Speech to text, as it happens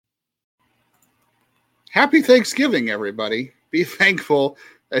Happy Thanksgiving, everybody. Be thankful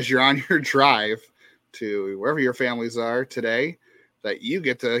as you're on your drive to wherever your families are today that you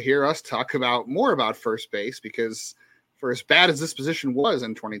get to hear us talk about more about first base, because for as bad as this position was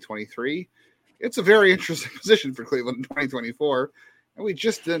in 2023, it's a very interesting position for Cleveland in 2024, and we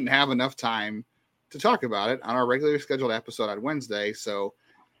just didn't have enough time to talk about it on our regularly scheduled episode on Wednesday. So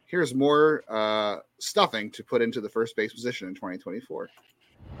here's more stuffing to put into the first base position in 2024.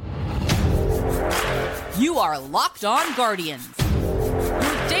 You are Locked On Guardians,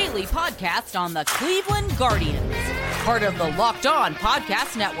 your daily podcast on the Cleveland Guardians, part of the Locked On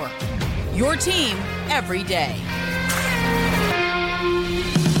Podcast Network, your team every day.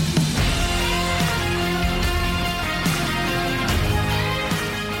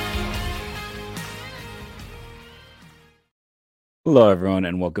 Hello, everyone,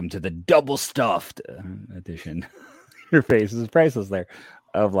 and welcome to the double stuffed edition. Your face is priceless there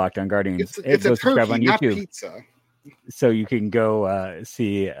of Locked On Guardians. It's a turkey, on YouTube, not pizza. So you can go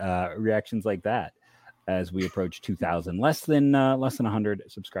see reactions like that as we approach 2,000, less than 100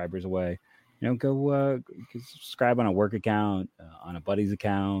 subscribers away. You know, go subscribe on a work account, on a buddy's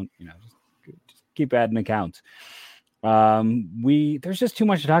account. You know, just keep adding accounts. There's just too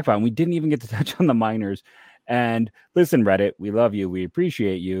much to talk about, and we didn't even get to touch on the minors. And listen, Reddit, we love you. We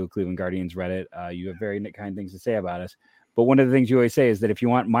appreciate you, Cleveland Guardians Reddit. You have very kind things to say about us. But one of the things you always say is that if you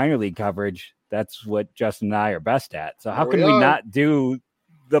want minor league coverage, that's what Justin and I are best at. So how can we not do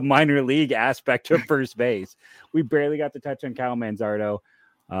the minor league aspect of first base? We barely got to touch on Kyle Manzardo.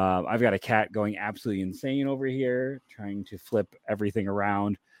 I've got a cat going absolutely insane over here, trying to flip everything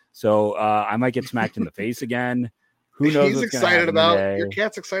around. So I might get smacked in the face again. Who knows? He's excited about your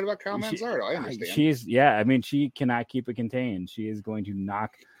cat's excited about Kyle Manzardo. I understand. She cannot keep it contained. She is going to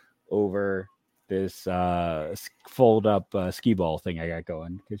knock over this fold up skee ball thing I got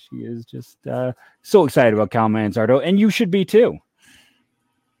going, because she is just so excited about Kyle Manzardo, and you should be too.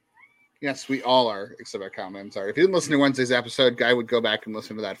 Yes, we all are, except about Kyle Manzardo. If you didn't listen to Wednesday's episode, I would go back and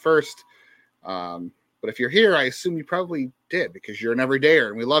listen to that first. But if you're here, I assume you probably did, because you're an everydayer,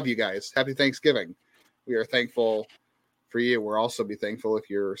 and we love you guys. Happy Thanksgiving. We are thankful for you. We'll also be thankful if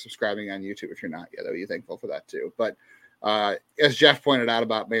you're subscribing on YouTube. If you're not yet, I'll be thankful for that too. But as Jeff pointed out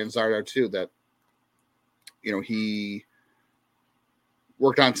about Manzardo too, that he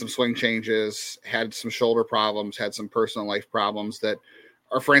worked on some swing changes, had some shoulder problems, had some personal life problems that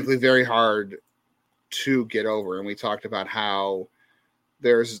are frankly very hard to get over. And we talked about how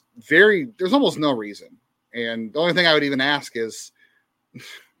there's almost no reason. And the only thing I would even ask is,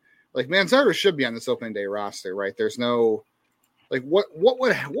 like, Manzardo should be on this opening day roster, right? There's no, like, what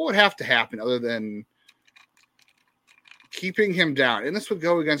would have to happen other than keeping him down? And this would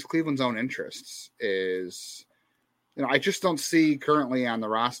go against Cleveland's own interests. Is, I just don't see currently on the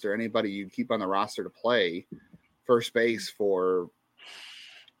roster anybody you'd keep on the roster to play first base for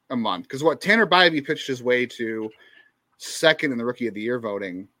a month. Because Tanner Bybee pitched his way to second in the Rookie of the Year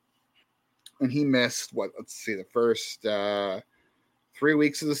voting, and he missed the first 3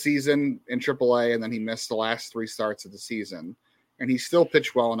 weeks of the season in AAA, and then he missed the last 3 starts of the season. And he still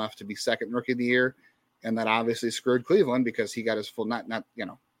pitched well enough to be second Rookie of the Year, and that obviously screwed Cleveland because he got his full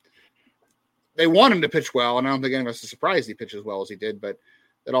they want him to pitch well, and I don't think any of us is surprised he pitched as well as he did, but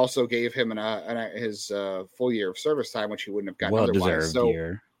it also gave him his full year of service time, which he wouldn't have gotten otherwise. So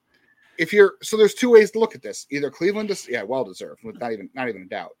year. So there's 2 ways to look at this. Either Cleveland well deserved, with not even a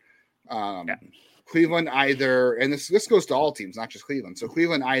doubt. Cleveland either, and this goes to all teams, not just Cleveland. So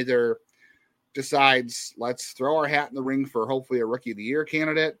Cleveland either decides, let's throw our hat in the ring for hopefully a Rookie of the Year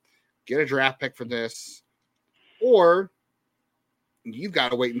candidate, get a draft pick for this, or you've got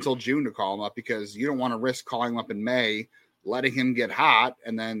to wait until June to call him up, because you don't want to risk calling him up in May, letting him get hot,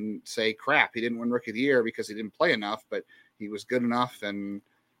 and then say, crap, he didn't win Rookie of the Year because he didn't play enough, but he was good enough and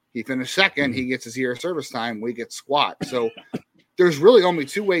he finished second. He gets his year of service time. We get squat. So there's really only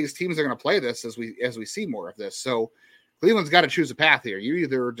 2 ways teams are going to play this as we see more of this. So Cleveland's got to choose a path here. You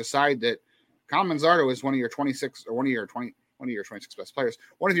either decide that Kyle Manzardo is one of your 26 or one of your 26 best players,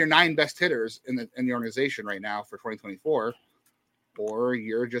 one of your 9 best hitters in the organization right now for 2024, or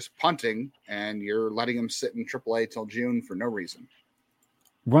you're just punting and you're letting him sit in AAA till June for no reason.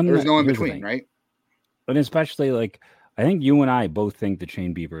 There's no in between, right? But especially, I think you and I both think that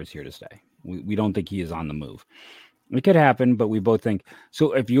Shane Bieber is here to stay. We don't think he is on the move. It could happen, but we both think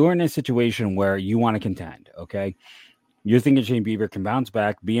so. If you're in a situation where you want to contend, okay, you're thinking Shane Bieber can bounce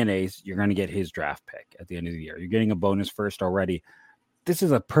back, be an ace, you're going to get his draft pick at the end of the year. You're getting a bonus first already. This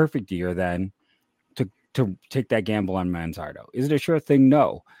is a perfect year then to take that gamble on Manzardo. Is it a sure thing?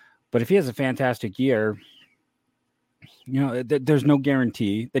 No. But if he has a fantastic year, there's no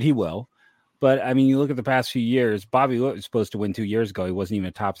guarantee that he will. But I mean, you look at the past few years, Bobby Witt was supposed to win 2 years ago. He wasn't even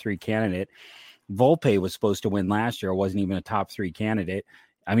a top 3 candidate. Volpe was supposed to win last year. Wasn't even a top 3 candidate.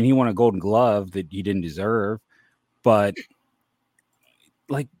 I mean, he won a Golden Glove that he didn't deserve, but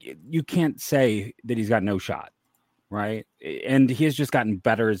like, you can't say that he's got no shot. Right. And he has just gotten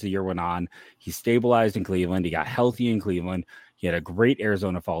better as the year went on. He stabilized in Cleveland. He got healthy in Cleveland. He had a great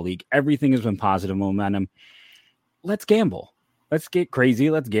Arizona Fall League. Everything has been positive momentum. Let's gamble. Let's get crazy.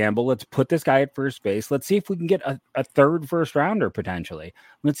 Let's gamble. Let's put this guy at first base. Let's see if we can get a third first rounder potentially.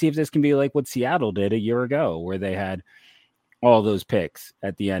 Let's see if this can be like what Seattle did a year ago, where they had all those picks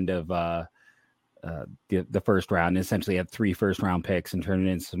at the end of the first round, and essentially had 3 first round picks and turned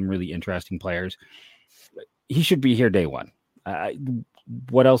it into some really interesting players. He should be here day one.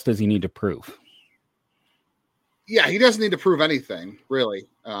 What else does he need to prove? Yeah, he doesn't need to prove anything, really.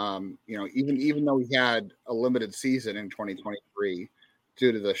 Even though he had a limited season in 2023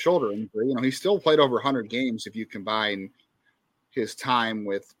 due to the shoulder injury, he still played over 100 games if you combine his time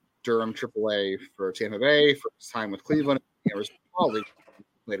with Durham AAA for Tampa Bay, for his time with Cleveland. Arizona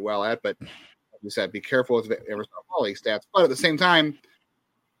played well at, but like you said, be careful with the Arizona Fall League stats. But at the same time,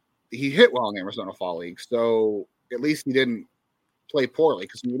 he hit well in the Arizona Fall League, so at least he didn't play poorly.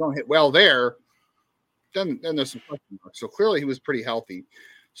 Because when you don't hit well there, then there's some question marks. So clearly he was pretty healthy.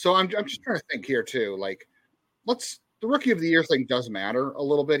 So I'm just trying to think here too. Like, the Rookie of the Year thing does matter a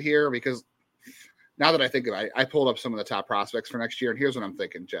little bit here, because now that I think about it, I pulled up some of the top prospects for next year, and here's what I'm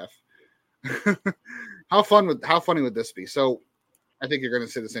thinking, Jeff. How funny would this be? So I think you're going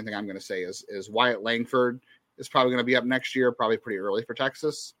to say the same thing I'm going to say is Wyatt Langford is probably going to be up next year, probably pretty early for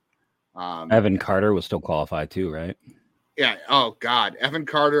Texas. Evan Carter will still qualify too, right? Yeah. Oh God, Evan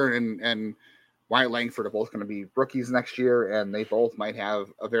Carter and Wyatt Langford are both going to be rookies next year, and they both might have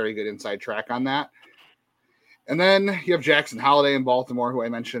a very good inside track on that. And then you have Jackson Holliday in Baltimore, who I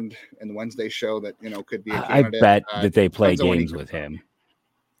mentioned in the Wednesday show that could be a candidate. I bet that they play games with him.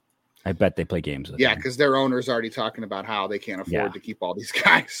 I bet they play games with him. Yeah, because their owner's already talking about how they can't afford to keep all these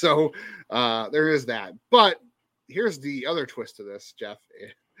guys. So there is that. But here's the other twist to this, Jeff.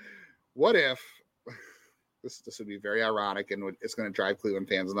 What if this would be very ironic, and it's going to drive Cleveland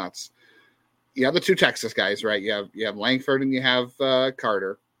fans nuts. You have the 2 Texas guys, right? You have Langford and you have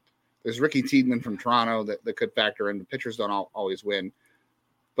Carter. There's Ricky Tiedemann from Toronto that could factor in. The pitchers don't always win.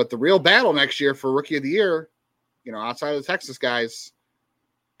 But the real battle next year for Rookie of the Year, outside of the Texas guys,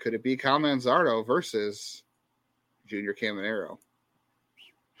 could it be Kyle Manzardo versus Junior Caminero?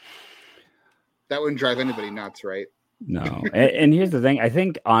 That wouldn't drive anybody nuts, right? No. And here's the thing. I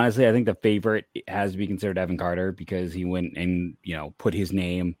think the favorite has to be considered Evan Carter, because he went and, put his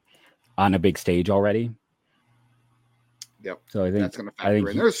name on a big stage already. Yep. So I think that's going to factor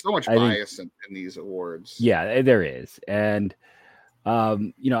in. There's so much bias in these awards. Yeah, there is. And, I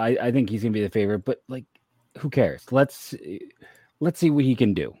think he's going to be the favorite, but like, who cares? Let's see what he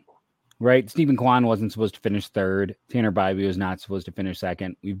can do. Right. Stephen Kwan wasn't supposed to finish third. Tanner Bybee was not supposed to finish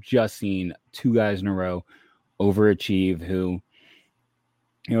second. We've just seen 2 guys in a row overachieve who,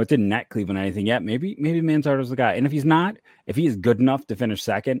 it didn't net Cleveland anything yet. Maybe Manzardo's the guy. And if he is good enough to finish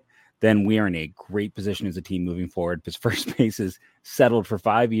second, then we are in a great position as a team moving forward, because first base is settled for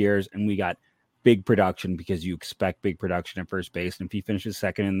 5 years and we got big production, because you expect big production at first base. And if he finishes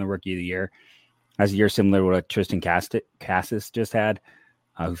second in the Rookie of the Year, has a year similar to what Tristan Cassis just had,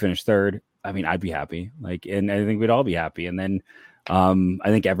 who finished third, I mean, I'd be happy. And I think we'd all be happy. And then I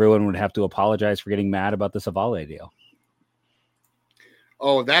think everyone would have to apologize for getting mad about the Savale deal.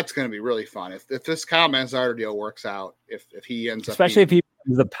 Oh, that's going to be really fun. If this Kyle Manzardo deal works out, if he ends up, especially if he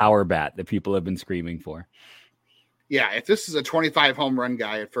becomes the power bat that people have been screaming for. Yeah, if this is a 25 home run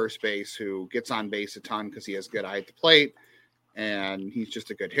guy at first base who gets on base a ton because he has good eye at the plate and he's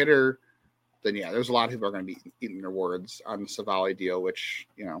just a good hitter, then yeah, there's a lot of people are going to be eating their words on the Savale deal, which,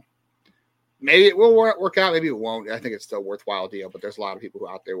 maybe it will work out, maybe it won't. I think it's still a worthwhile deal, but there's a lot of people who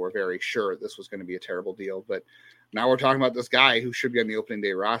out there were very sure this was going to be a terrible deal. But now we're talking about this guy who should be on the opening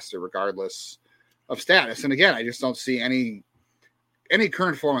day roster regardless of status. And again, I just don't see any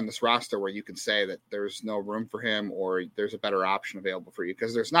current form on this roster where you can say that there's no room for him or there's a better option available for you,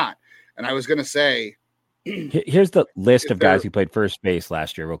 because there's not. And I was going to say, here's the list of guys who played first base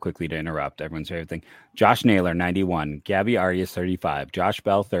last year, real quickly to interrupt everyone's favorite thing. Josh Naylor, 91. Gabby Arias, 35. Josh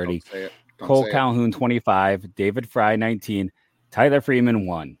Bell, 30. Cole Calhoun, 25. David Fry, 19. Tyler Freeman,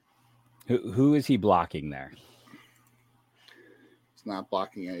 1. Who is he blocking there? It's not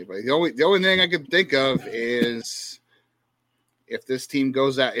blocking anybody. The only thing I can think of is if this team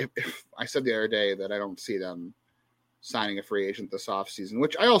goes out, if I said the other day that I don't see them signing a free agent this offseason,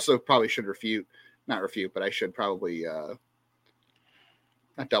 which I also probably should not refute, but I should probably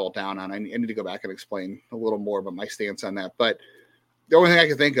not double down on. I need to go back and explain a little more about my stance on that. But the only thing I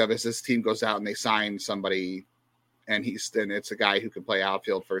can think of is this team goes out and they sign somebody, and it's a guy who can play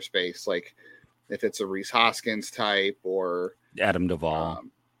outfield, first base. Like if it's a Rhys Hoskins type or Adam Duvall.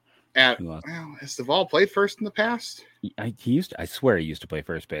 Has Duvall played first in the past? I swear he used to play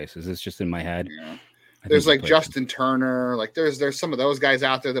first base. Is this just in my head? Yeah. There's like Justin Turner. Like there's some of those guys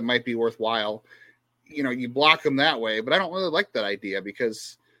out there that might be worthwhile. You block them that way, but I don't really like that idea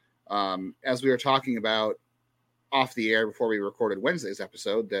because as we were talking about off the air before we recorded Wednesday's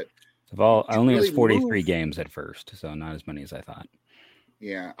episode, that Duvall only has 43 games at first, so not as many as I thought.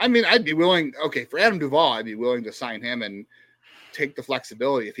 Yeah. I mean, I'd be willing. Okay. For Adam Duvall, I'd be willing to sign him and take the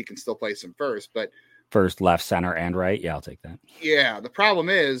flexibility if he can still play some first, but first, left, center, and right. Yeah, I'll take that. Yeah. The problem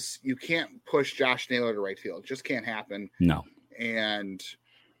is you can't push Josh Naylor to right field. It just can't happen. No. And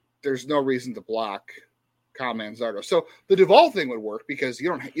there's no reason to block Kyle Manzardo. So the Duvall thing would work because you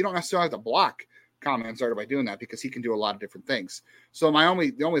don't necessarily have to block Kyle Manzardo by doing that because he can do a lot of different things. So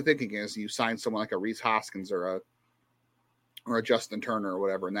the only thinking is you sign someone like a Rhys Hoskins or a Justin Turner or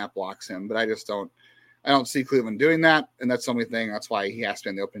whatever, and that blocks him. But I don't see Cleveland doing that, and that's the only thing. That's why he has to be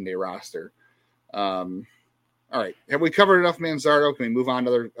on the open day roster. All right. Have we covered enough Manzardo? Can we move on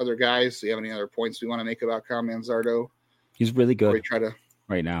to other guys? Do you have any other points we want to make about Kyle Manzardo? He's really good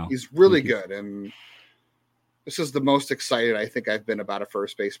right now. He's really good, and this is the most excited I think I've been about a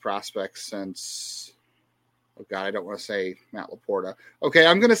first base prospect since. Oh God, I don't want to say Matt Laporta. Okay,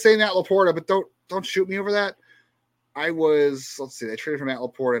 I'm going to say Matt Laporta, but don't shoot me over that. They traded for Matt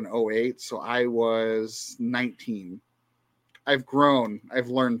Laporta in 2008, so I was 19. I've grown. I've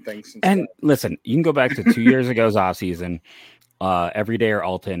learned things. And listen, you can go back to 2 years ago's offseason. Everydayer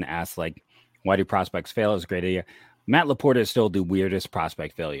Alton asked, like, why do prospects fail? It's a great idea. Matt Laporta is still the weirdest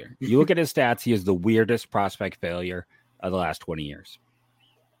prospect failure. You look at his stats, he is the weirdest prospect failure of the last 20 years.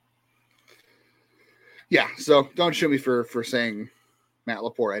 Yeah, so don't shoot me for saying Matt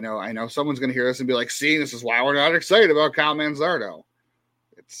Laporta. I know someone's going to hear this and be like, see, this is why we're not excited about Kyle Manzardo.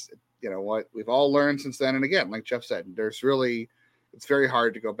 It's, you know what, we've all learned since then. And again, like Jeff said, it's very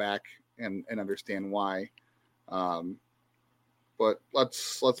hard to go back and understand why. But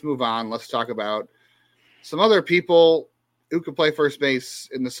let's move on. Let's talk about some other people who could play first base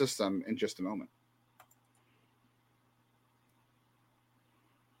in the system in just a moment.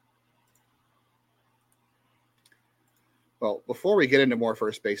 Well, before we get into more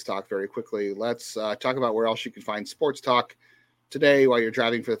first base talk very quickly, let's talk about where else you can find sports talk today while you're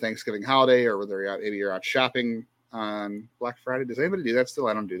driving for the Thanksgiving holiday, or whether maybe you're out shopping on Black Friday. Does anybody do that still?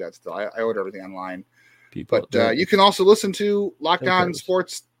 I don't do that still. I order everything online. You can also listen to Locked On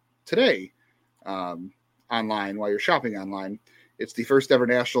Sports Today online while you're shopping online. It's the first ever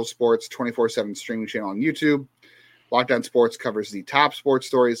national sports 24/7 streaming channel on YouTube. Locked On Sports covers the top sports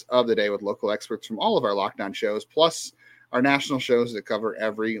stories of the day with local experts from all of our Locked On shows, plus our national shows that cover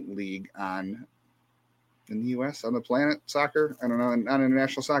every league in the U.S., on the planet, soccer. I don't know, not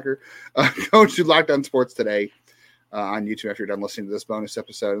international soccer. Go to Locked On Sports Today on YouTube after you're done listening to this bonus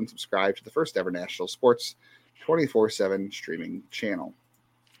episode, and subscribe to the first ever national sports 24/7 streaming channel.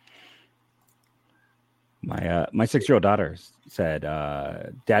 My 6-year-old daughter said,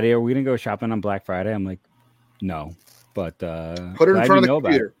 "Daddy, are we gonna go shopping on Black Friday?" I'm like, "No," but put her in front of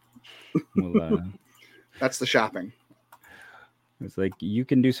the computer. That's the shopping. It's like you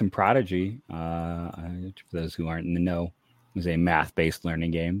can do some Prodigy. For those who aren't in the know, it's a math-based learning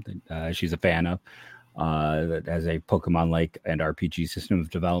game that she's a fan of. That has a Pokemon-like and RPG system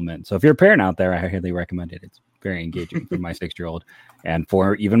of development. So if you're a parent out there, I highly recommend it. It's very engaging for my 6-year-old and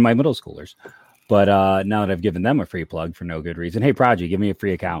for even my middle schoolers. But now that I've given them a free plug for no good reason, hey, Prodigy, give me a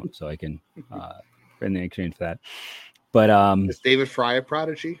free account so I can in the exchange for that. But is David Fry a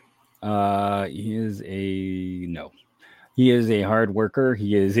Prodigy? He is no. He is a hard worker.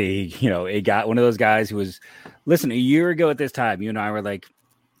 He is a guy, one of those guys who was, listen, a year ago at this time, you and I were like,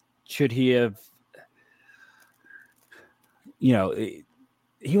 should he have, he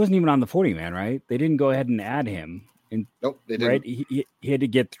wasn't even on the 40-man, right? They didn't go ahead and add him. Nope, they didn't. Right? He had to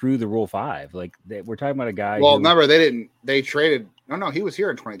get through the Rule 5. Like we're talking about a guy. Well, remember, they didn't. They traded. No, he was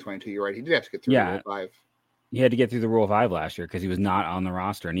here in 2022. You're right. He did have to get through the Rule 5. He had to get through the Rule 5 last year because he was not on the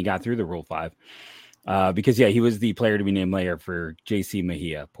roster, and he got through the Rule 5. Because he was the player to be named later for JC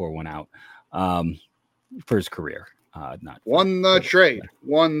Mejia. Pour one out for his career. Won the trade.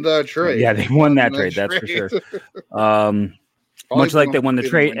 Yeah, they won that trade. That's for sure. Much like they won the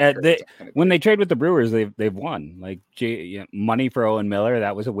trade. When they trade with the Brewers, they've won. Like money for Owen Miller,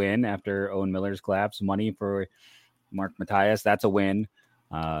 that was a win after Owen Miller's collapse. Money for Mark Matthias, that's a win.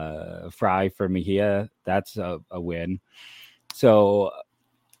 Fry for Mejia, that's a win. So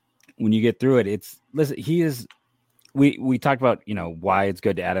when you get through it, he is. We talked about, why it's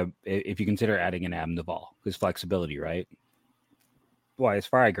good to add if you consider adding an Adam Duvall, his flexibility, right? Why is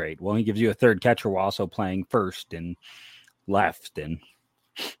Fry great? Well, he gives you a third catcher while also playing first and left and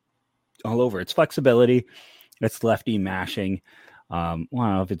all over. It's flexibility. It's lefty mashing. I don't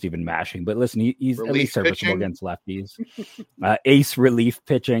know if it's even mashing, but listen, he's relief at least serviceable against lefties. Ace relief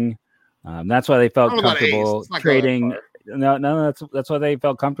pitching. That's why they felt comfortable trading. No, that's why they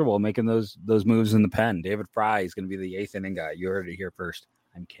felt comfortable making those moves in the pen. David Fry is going to be the 8th inning guy. You heard it here first.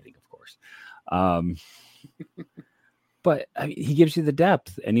 I'm kidding, of course. But he gives you the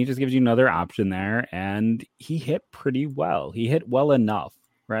depth, and he just gives you another option there. And he hit pretty well. He hit well enough,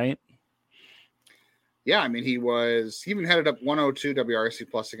 right? Yeah, I mean, he even headed up 102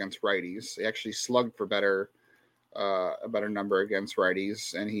 WRC plus against righties. He actually slugged for a better number against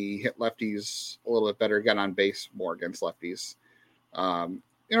righties, and he hit lefties a little bit better, got on base more against lefties.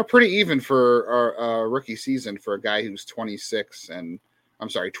 Pretty even for a rookie season for a guy who's 28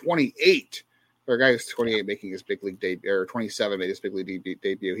 for a guy who's 28 making his big league debut, or 27 made his big league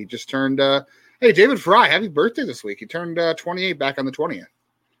debut. He just turned, hey, David Fry, happy birthday this week. He turned 28 back on the 20th.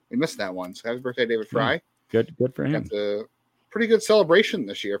 We missed that one. So happy birthday, David Fry. Good for him. That's a pretty good celebration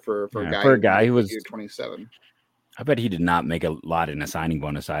this year for a guy who was 27. I bet he did not make a lot in a signing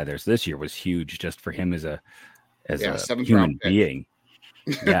bonus either. So this year was huge just for him as a human being.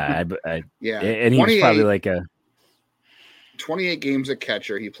 Yeah, and he's probably like 28 games at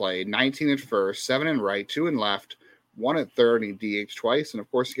catcher he played, 19 at first, 7 in right, 2 in left, 1 at third, and he DH twice, and of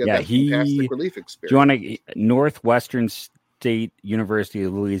course he got that fantastic relief experience. Do you want to Northwestern State University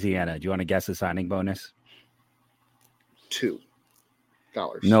of Louisiana? Do you want to guess the signing bonus? $2.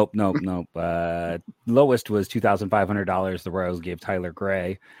 Nope. Lowest was $2,500. The Royals gave Tyler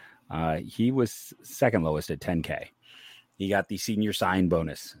Gray. He was second lowest at $10K. He got the senior sign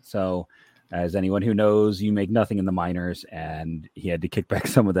bonus. So, as anyone who knows, you make nothing in the minors, and he had to kick back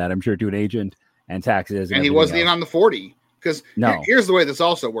some of that, I'm sure, to an agent and taxes. And he wasn't even on the 40. Because here's the way this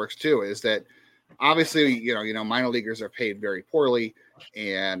also works too: is that obviously, minor leaguers are paid very poorly,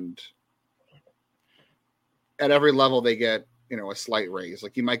 and at every level they get, a slight raise.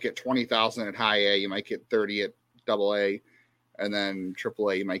 Like you might get 20,000 at high A, you might get 30 at double A, and then triple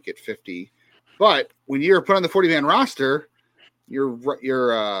A, you might get 50. But when you're put on the 40-man roster, your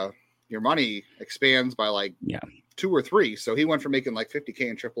money expands by 2 or 3. So he went from making like 50K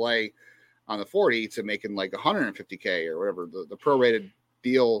in triple A on the 40 to making like 150K or whatever, the prorated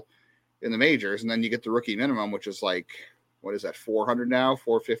deal in the majors. And then you get the rookie minimum, which is like, what is that, 400 now,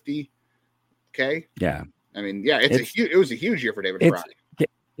 450K? Yeah. I mean, yeah, it was a huge year for David Fry.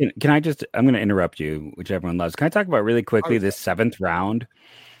 I'm going to interrupt you, which everyone loves. Can I talk about really quickly this 7th round?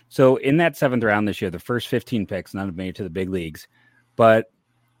 So in that 7th round this year, the first 15 picks, none have made it to the big leagues, but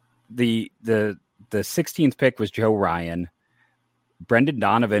the 16th pick was Joe Ryan. Brendan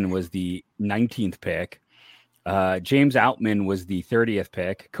Donovan was the 19th pick. James Outman was the 30th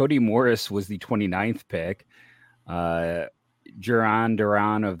pick. Cody Morris was the 29th pick. Duran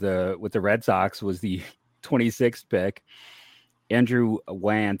with the Red Sox was the 26th pick. Andrew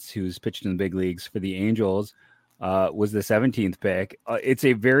Wantz, who's pitched in the big leagues for the Angels, was the 17th pick. It's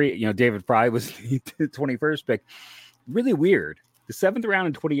a very, David Fry was the 21st pick. Really weird. The 7th round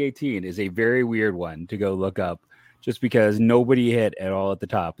in 2018 is a very weird one to go look up just because nobody hit at all at the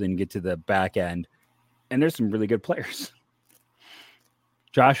top. Then you get to the back end, and there's some really good players.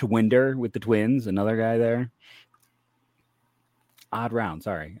 Josh Winder with the Twins, another guy there. Odd round,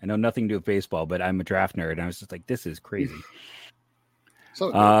 sorry. I know nothing to do with baseball, but I'm a draft nerd, and I was just like, this is crazy.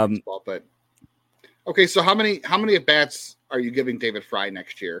 Baseball, but okay, so how many at bats are you giving David Fry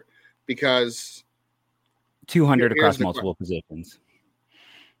next year? Because 200 across multiple positions.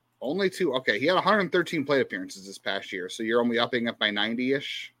 Only 2. Okay, he had 113 plate appearances this past year, so you're only upping it by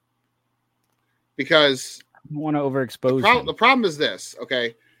 90-ish. Because I don't want to overexpose. The problem is this.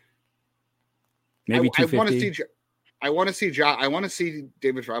 Okay, maybe 250. I want to see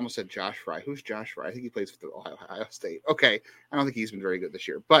David Fry. I almost said Josh Fry. Who's Josh Fry? I think he plays for Ohio State. Okay, I don't think he's been very good this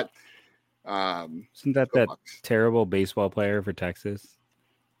year, but isn't that terrible baseball player for Texas?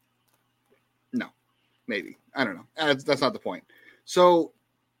 No, maybe, I don't know. That's not the point. So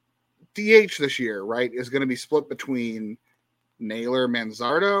DH this year, right, is going to be split between Naylor,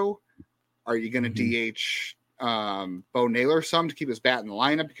 Manzardo. Are you going to DH Bo Naylor some to keep his bat in the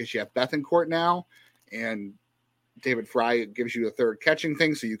lineup because you have Bethancourt now, and David Fry gives you a third catching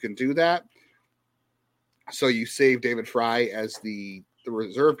thing, so you can do that. So you save David Fry as the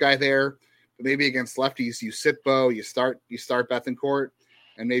reserve guy there. But maybe against lefties, you sit Bo, you start Bethancourt,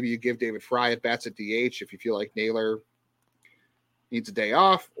 and maybe you give David Fry at bats at DH if you feel like Naylor needs a day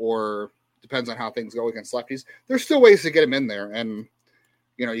off, or depends on how things go against lefties. There's still ways to get him in there. And,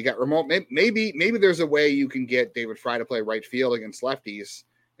 you got remote. Maybe there's a way you can get David Fry to play right field against lefties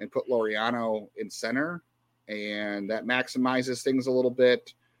and put Laureano in center, and that maximizes things a little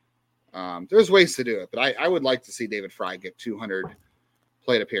bit. There's ways to do it, but I would like to see David Fry get 200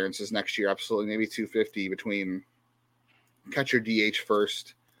 plate appearances next year. Absolutely. Maybe 250 between catcher, DH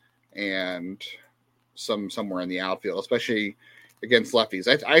first, and somewhere in the outfield, especially against lefties.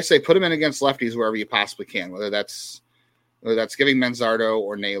 I say put him in against lefties wherever you possibly can, whether that's giving Manzardo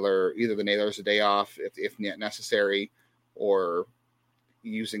or Naylor, either the Naylor's a day off if necessary, or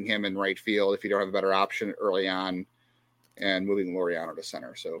using him in right field if you don't have a better option early on, and moving Laureano to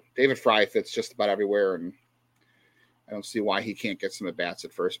center. So David Fry fits just about everywhere, and I don't see why he can't get some at-bats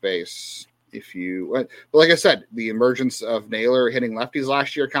at first base. But like I said, the emergence of Naylor hitting lefties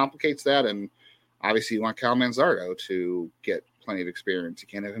last year complicates that, and obviously you want Kyle Manzardo to get plenty of experience. You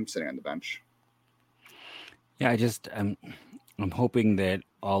can't have him sitting on the bench. Yeah, I'm hoping that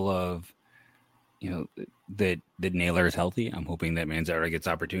all of, that Naylor is healthy. I'm hoping that Manzardo gets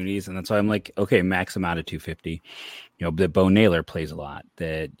opportunities, and that's why I'm like, okay, max him out at 250. That Bo Naylor plays a lot.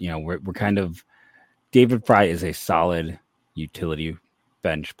 That we're kind of, David Fry is a solid utility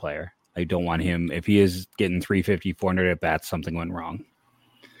bench player. I don't want him, if he is getting 350, 400 at bats, something went wrong.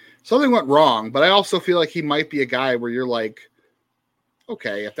 Something went wrong, but I also feel like he might be a guy where you're like,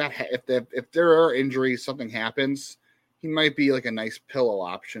 okay, if there are injuries, something happens, he might be like a nice pillow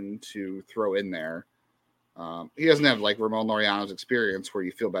option to throw in there. He doesn't have like Ramon Laureano's experience where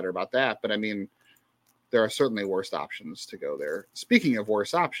you feel better about that, but I mean, there are certainly worse options to go there. Speaking of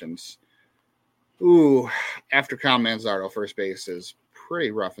worse options, after Kyle Manzardo, first base is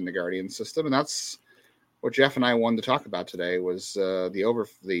pretty rough in the Guardians system, and that's what Jeff and I wanted to talk about today. Was the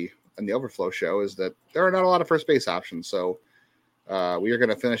Overflow show is that there are not a lot of first base options. So we are going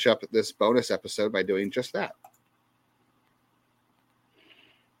to finish up this bonus episode by doing just that.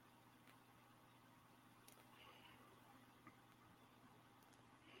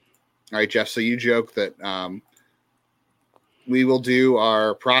 All right, Jeff. So you joke that we will do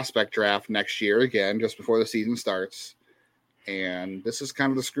our prospect draft next year again, just before the season starts. And this is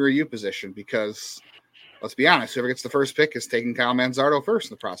kind of the screw you position because, let's be honest, whoever gets the first pick is taking Kyle Manzardo first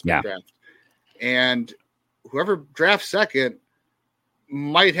in the prospect draft. And whoever drafts second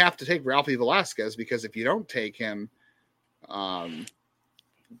might have to take Ralphie Velasquez, because if you don't take him,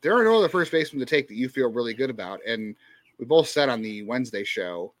 there are no other first basemen to take that you feel really good about. And we both said on the Wednesday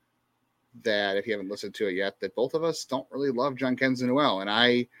show that, if you haven't listened to it yet, that both of us don't really love Jhonkensy Noel.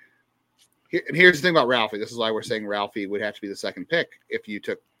 And here's the thing about Ralphie. This is why we're saying Ralphie would have to be the second pick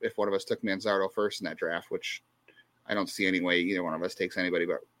if one of us took Manzardo first in that draft, which I don't see any way either one of us takes anybody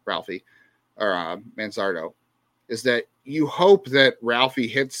but Ralphie or Manzardo. Is that you hope that Ralphie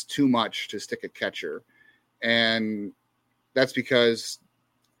hits too much to stick at catcher, and that's because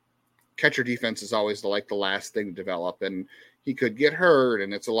catcher defense is always the last thing to develop, and he could get hurt,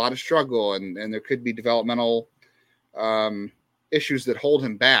 and it's a lot of struggle, and there could be developmental issues that hold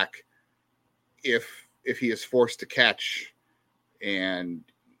him back if he is forced to catch and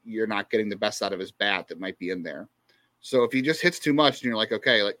you're not getting the best out of his bat that might be in there. So if he just hits too much and you're like,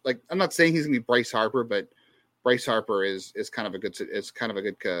 okay, like I'm not saying he's gonna be Bryce Harper, but Bryce Harper is kind of a good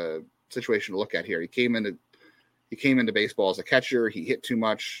situation to look at here. He came into baseball as a catcher. He hit too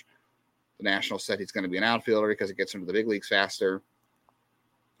much. The Nationals said he's going to be an outfielder because it gets into the big leagues faster.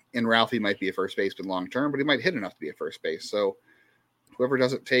 And Ralphie might be a first baseman long term, but he might hit enough to be a first base. So whoever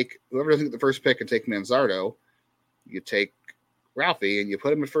doesn't get the first pick and take Manzardo, you take Ralphie and you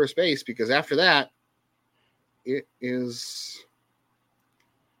put him at first base, because after that, it's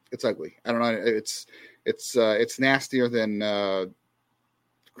ugly. I don't know. It's nastier than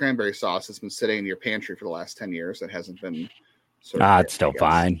cranberry sauce that's been sitting in your pantry for the last 10 years that hasn't been. It's still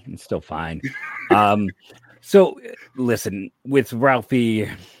fine. It's still fine. So listen, with Ralphie,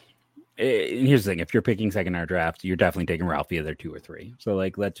 here's the thing: if you're picking second in our draft, you're definitely taking Ralphie either 2 or 3. So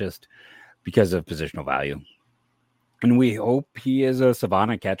let's just, because of positional value, and we hope he is a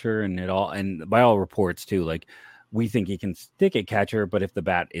savant catcher, and by all reports too, we think he can stick at catcher, but if the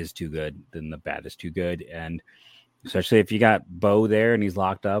bat is too good, then the bat is too good, and especially if you got Bo there and he's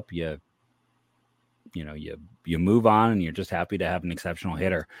locked up, you move on, and you're just happy to have an exceptional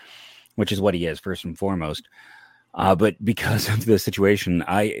hitter, which is what he is first and foremost. But because of the situation,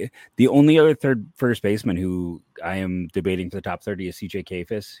 the only other first baseman who I am debating for the top 30 is CJ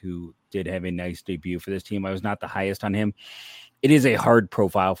Kayfus, who did have a nice debut for this team. I was not the highest on him. It is a hard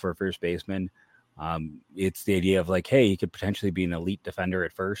profile for a first baseman. It's the idea of hey, he could potentially be an elite defender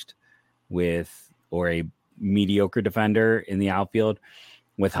at first or a mediocre defender in the outfield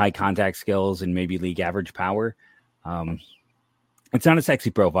with high contact skills and maybe league average power. It's not a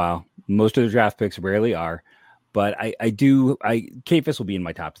sexy profile. Most of the draft picks rarely are, but Kayfus will be in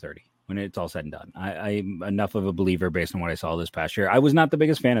my top 30 when it's all said and done. I'm enough of a believer based on what I saw this past year. I was not the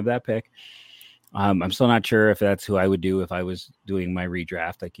biggest fan of that pick. I'm still not sure if that's who I would do if I was doing my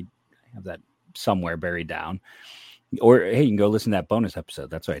redraft. I could have that somewhere buried down. Or, hey, you can go listen to that bonus episode.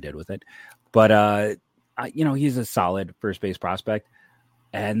 That's what I did with it. But, he's a solid first base prospect.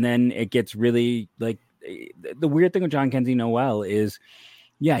 And then it gets really like the weird thing with Jhonkensy Noel is,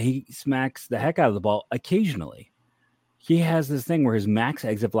 he smacks the heck out of the ball occasionally. He has this thing where his max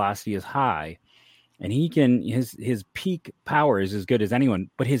exit velocity is high and his peak power is as good as anyone,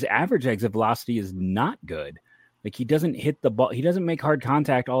 but his average exit velocity is not good. Like he doesn't hit the ball. He doesn't make hard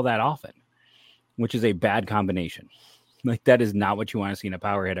contact all that often, which is a bad combination. Like that is not what you want to see in a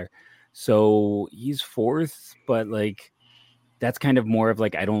power hitter. So he's fourth, but like, that's kind of more of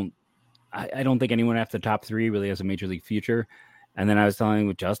like, I don't think anyone after the top 3 really has a major league future. And then I was telling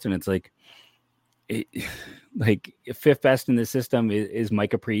with Justin, it's like, fifth best in the system is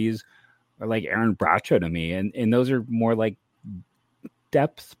Mike Capriz or like Aaron Bracho to me. And those are more like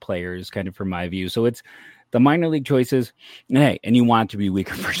depth players kind of from my view. So it's the minor league choices. And you want it to be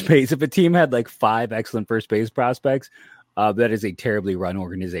weaker first base. If a team had like 5 excellent first base prospects, that is a terribly run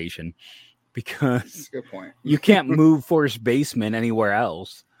organization because good point. You can't move first baseman anywhere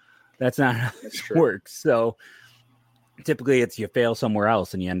else. That's not how this works. So typically it's you fail somewhere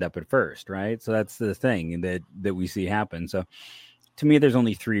else and you end up at first, right? So that's the thing that we see happen. So to me, there's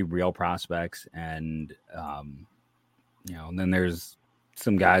only 3 real prospects. And, and then there's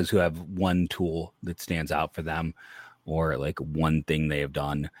some guys who have one tool that stands out for them or like one thing they have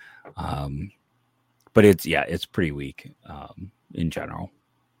done. But it's pretty weak in general.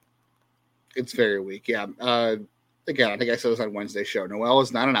 It's very weak. Yeah. Again, I think I said this on Wednesday's show. Noel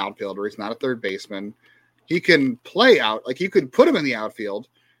is not an outfielder. He's not a third baseman. He can play out. Like you could put him in the outfield.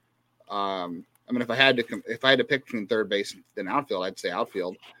 If I had to pick between third base and outfield, I'd say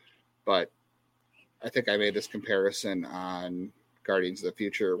outfield. But I think I made this comparison on Guardians of the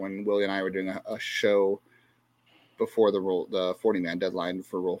Future when Willie and I were doing a show before the 40-man deadline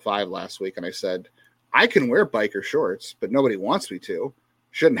for Rule 5 last week, and I said I can wear biker shorts, but nobody wants me to.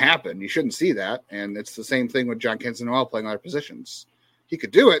 Shouldn't happen. You shouldn't see that. And it's the same thing with Jhonkensy Noel playing other positions. He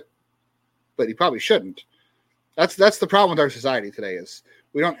could do it, but he probably shouldn't. That's the problem with our society today is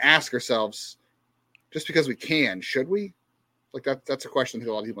we don't ask ourselves just because we can, should we? Like that's a question that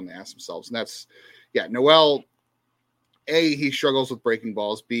a lot of people ask themselves. And that's, Noel, A, he struggles with breaking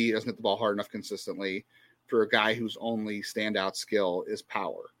balls. B, he doesn't hit the ball hard enough consistently for a guy whose only standout skill is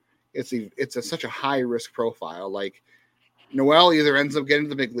power. It's such a high risk profile. Like, Noel either ends up getting to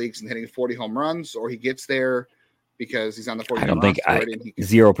the big leagues and hitting 40 home runs, or he gets there because he's on the 40. I don't think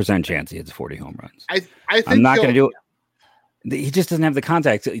 0% chance he hits 40 home runs. I think I'm not going to do it. He just doesn't have the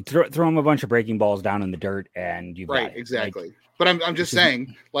contact. Throw him a bunch of breaking balls down in the dirt, and you right exactly. Like, but I'm just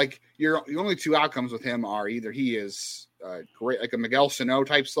saying, like your only 2 outcomes with him are either he is great, like a Miguel Sano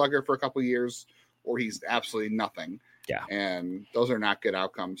type slugger for a couple of years, or he's absolutely nothing. Yeah, and those are not good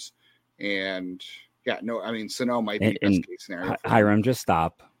outcomes. And Sano might be the best case scenario. Hiram, just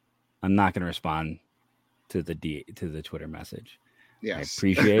stop. I'm not going to respond to the Twitter message. Yes.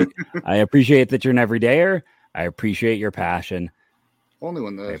 I appreciate that you're an everydayer. I appreciate your passion. Only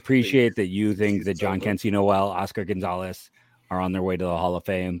when I appreciate that you think that Jhonkensy Noel, Oscar Gonzalez are on their way to the Hall of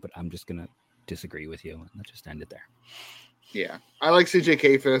Fame, but I'm just going to disagree with you and let's just end it there. Yeah. I like CJ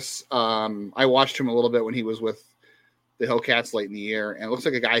Kayfus. I watched him a little bit when he was with the Hillcats late in the year, and it looks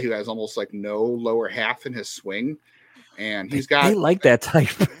like a guy who has almost like no lower half in his swing, and they like that type.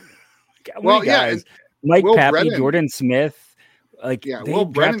 Guys, Mike Pappy, Jordan Smith, Will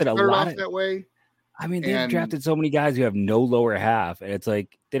drafted a lot off that way. I mean, they've drafted so many guys who have no lower half, and it's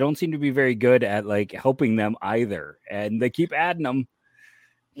like they don't seem to be very good at like helping them either, and they keep adding them.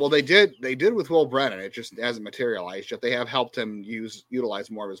 Well, they did with Will Brennan. It just hasn't materialized yet. They have helped him utilize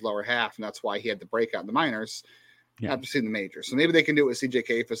more of his lower half, and that's why he had the breakout in the minors. Have to see the majors. So maybe they can do it with CJ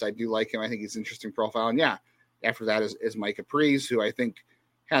Kayfus. I do like him. I think he's an interesting profile. And after that is Mike Capriz, who I think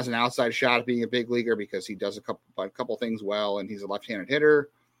has an outside shot at being a big leaguer because he does a couple things well, and he's a left-handed hitter.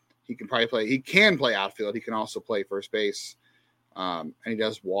 He can play outfield. He can also play first base. And he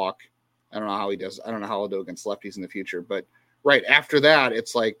does walk. I don't know how he does. I don't know how he'll do against lefties in the future. But right after that,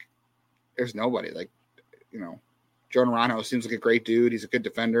 it's like there's nobody. Like, Joe Naranjo seems like a great dude. He's a good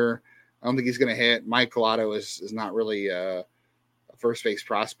defender. I don't think he's going to hit. Mike Collado is not really a first base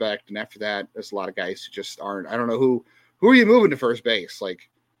prospect. And after that, there's a lot of guys who just aren't. I don't know who are you moving to first base?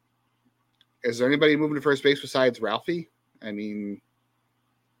 Like is there anybody moving to first base besides Ralphie? I mean,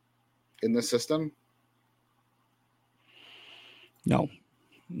 in the system? No.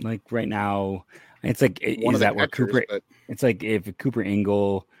 Like right now, it's like, One is of the that where catchers, Cooper? but It's like if Cooper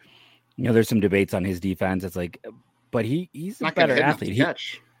Ingle, there's some debates on his defense. It's like, but he's a not gonna better hit enough athlete. to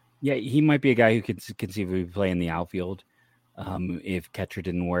catch. He might be a guy who could conceivably play in the outfield if catcher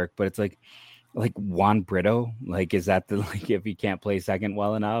didn't work. But it's like Juan Brito. Like, is that if he can't play second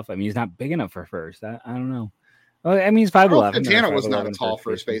well enough? I mean, he's not big enough for first. I don't know. Well, I mean, he's 5'11". Santana was not a tall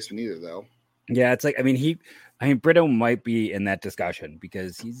first baseman either, though. Yeah, it's like, I mean, Brito might be in that discussion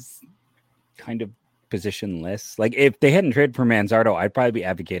because he's kind of positionless. Like, if they hadn't traded for Manzardo, I'd probably be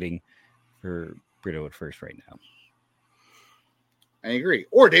advocating for Brito at first right now. I agree.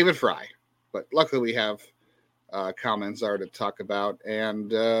 Or David Fry. But luckily we have Kyle Manzardo to talk about.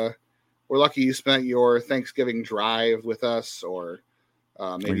 And we're lucky you spent your Thanksgiving drive with us, or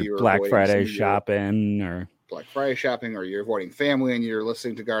maybe you were Black Friday shopping, or you're avoiding family and you're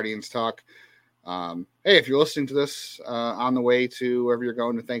listening to Guardians talk. Hey, if you're listening to this on the way to wherever you're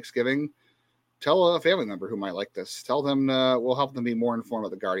going to Thanksgiving, tell a family member who might like this. Tell them we'll help them be more informed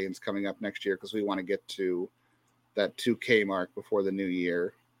of the Guardians coming up next year, because we want to get to that 2K mark before the new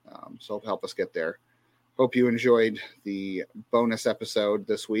year. So help us get there. Hope you enjoyed the bonus episode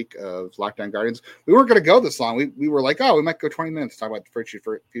this week of Locked On Guardians. We weren't going to go this long. We were like, we might go 20 minutes to talk about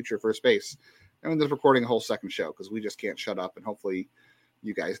the future first base. And we ended up recording a whole second show because we just can't shut up, and hopefully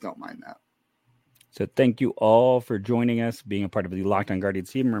you guys don't mind that. So thank you all for joining us, being a part of the Locked On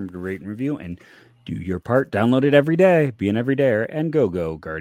Guardians team. Remember to rate and review and do your part. Download it every day. Be an everydayer, and go Guardians.